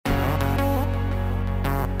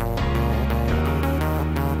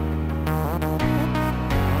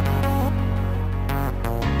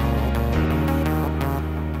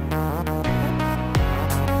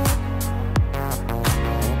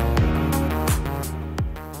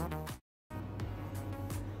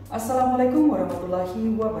Assalamualaikum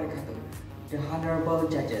warahmatullahi wabarakatuh. The honorable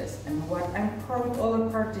judges and what I'm proud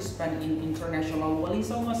all participants in International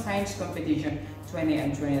Walisongo Science Competition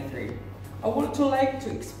 2023. I would like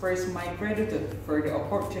to express my gratitude for the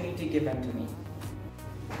opportunity given to me.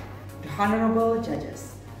 The honorable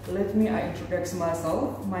judges, let me introduce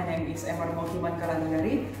myself. My name is Emar Mokiman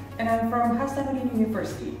Tagari and I'm from Hasanuddin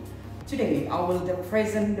University. Today I will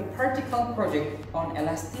present the particle project on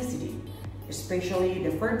elasticity, especially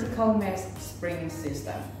the vertical mass spring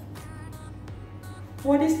system.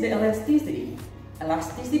 What is the elasticity?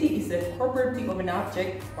 Elasticity is the property of an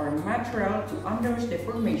object or material to undergo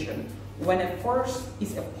deformation when a force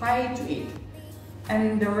is applied to it,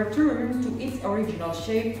 and the return to its original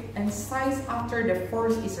shape and size after the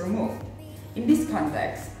force is removed. In this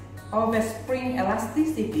context, of a spring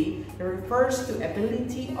elasticity refers to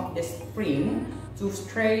ability of the spring to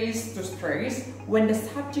stress when the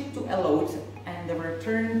subject to a load and the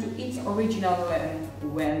return to its original length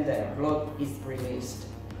when the load is released.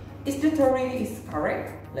 Is the theory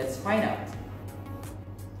correct? Let's find out.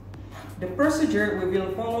 The procedure we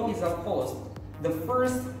will follow is as follows. The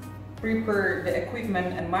first, prepare the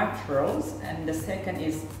equipment and materials, and the second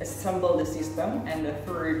is assemble the system, and the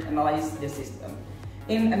third, analyze the system.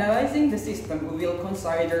 In analyzing the system, we will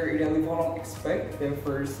consider the following aspects. The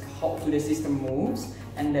first, how the system moves,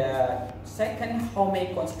 and the second, how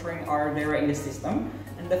many constraints are there in the system,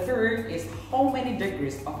 and the third is how many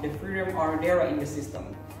degrees of the freedom are there in the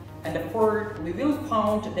system, and the fourth, we will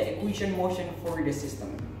count the equation motion for the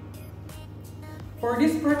system. For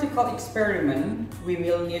this practical experiment, we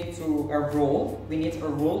will need a rule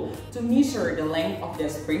to measure the length of the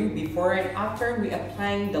spring before and after we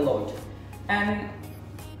applying the load, and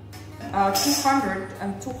 200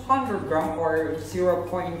 gram or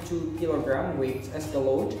 0.2 kilogram weight as the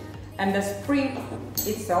load, and the spring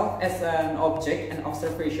itself as an object and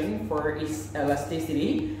observation for its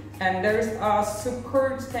elasticity, and there is a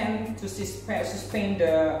support stand to sustain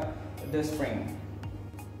the spring.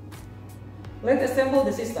 Let's assemble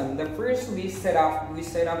the system. The first we set up the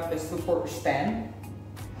support stand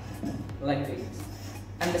like this,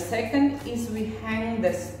 and the second is we hang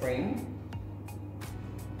the spring.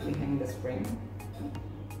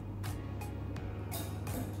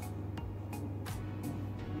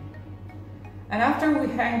 And after we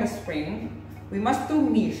hang the spring, we must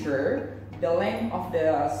measure the length of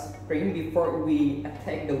the spring before we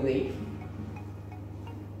take the weight.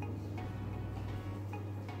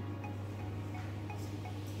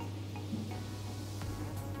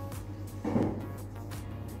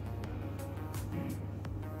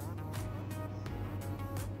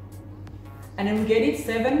 And then we get it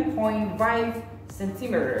 7.5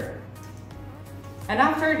 centimeter. And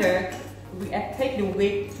after that, we take the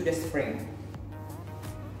weight to the spring.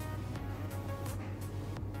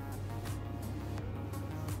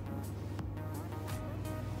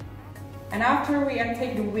 And after we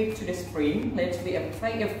take the weight to the spring, let's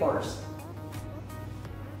apply a force.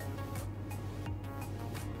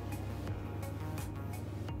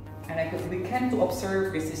 And we can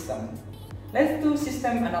observe the system. Let's do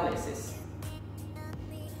system analysis.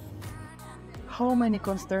 How many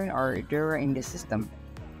constraints are there in the system?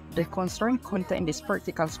 The constraint contained in this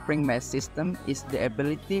vertical spring mass system is the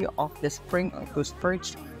ability of the spring to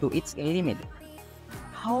stretch to its limit.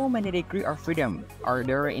 How many degrees of freedom are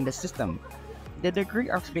there in the system? The degree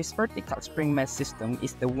of this vertical spring mass system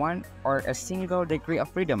is the one or a single degree of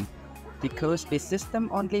freedom. Because the system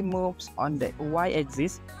only moves on the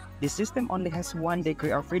y-axis, the system only has 1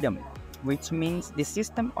 degree of freedom, which means the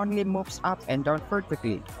system only moves up and down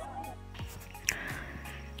vertically.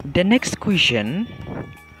 The next question,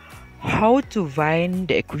 how to find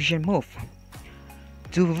the equation move?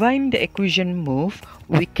 To find the equation move,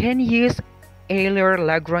 we can use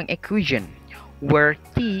Euler-Lagrange equation, where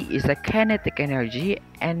T is the kinetic energy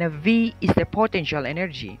and V is the potential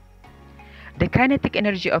energy. The kinetic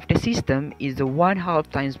energy of the system is the 1/2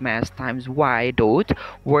 times mass times y dot,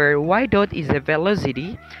 where y dot is the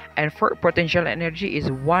velocity, and for potential energy is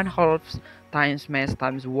 1/2 times mass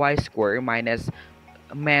times y squared minus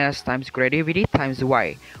mass times gravity times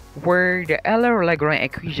y, where the Euler-Lagrange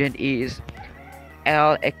equation is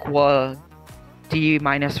L equal T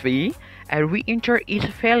minus V, and we enter its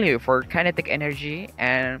value for kinetic energy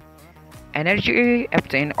and energy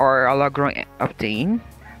obtained or Lagrange obtained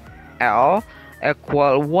L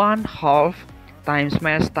equal 1/2 times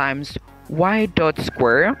mass times y dot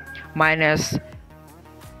square minus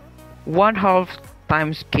 1/2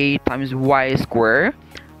 times k times y square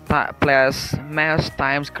plus mass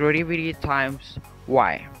times gravity times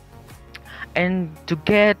y. And to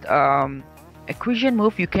get equation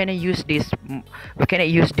move, you can use this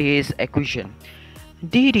equation.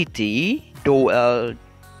 ddt dou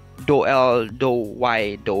L dou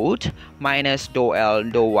y dot minus dou L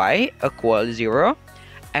dou y equals 0,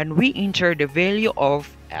 and we enter the value of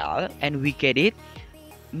L and we get it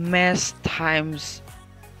mass times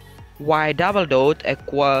y double dot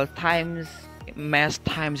equal times mass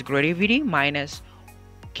times gravity minus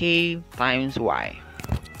k times y.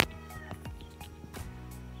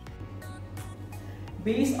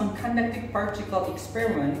 Based on conducting particle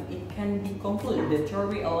experiment, it can be concluded the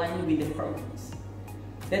theory aligned with the problems.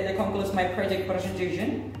 That concludes my project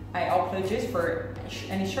presentation. I apologize for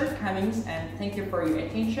any shortcomings and thank you for your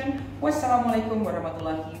attention. Wassalamualaikum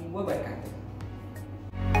warahmatullahi wabarakatuh.